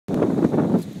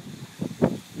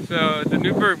So the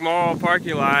Newburgh Mall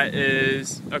parking lot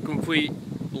is a complete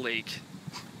lake.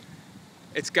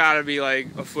 It's gotta be like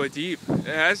a foot deep. It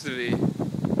has to be.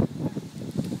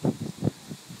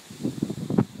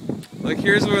 Like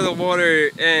here's where the water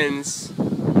ends.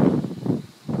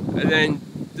 And then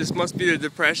this must be the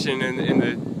depression in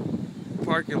the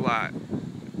parking lot.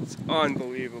 It's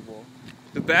unbelievable.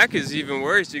 The back is even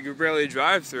worse. You could barely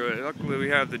drive through it. Luckily we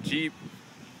have the Jeep.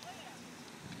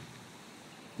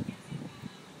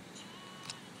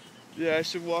 Yeah, I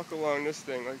should walk along this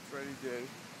thing like Freddie did.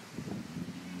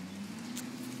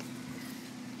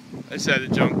 I just had to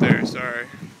jump there, sorry.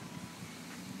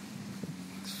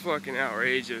 It's fucking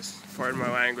outrageous. Pardon my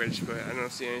language, but I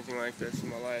don't see anything like this in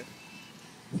my life.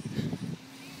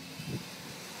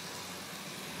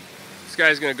 This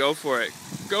guy's gonna go for it.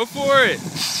 Go for it!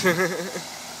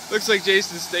 Looks like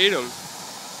Jason Statham.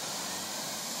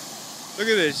 Look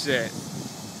at this shit.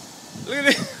 Look at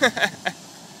this.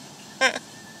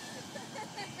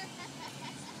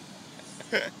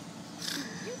 You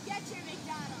get your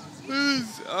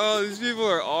McDonald's. Oh, these people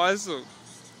are awesome.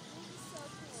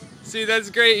 See, that's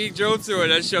great. He drove through it.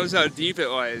 That shows how deep it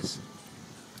was.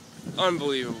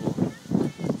 Unbelievable.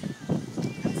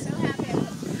 I'm so happy.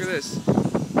 Look at this.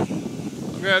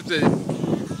 I'm gonna have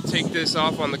to take this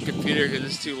off on the computer because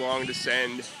it's too long to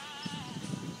send.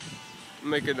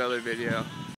 Make another video.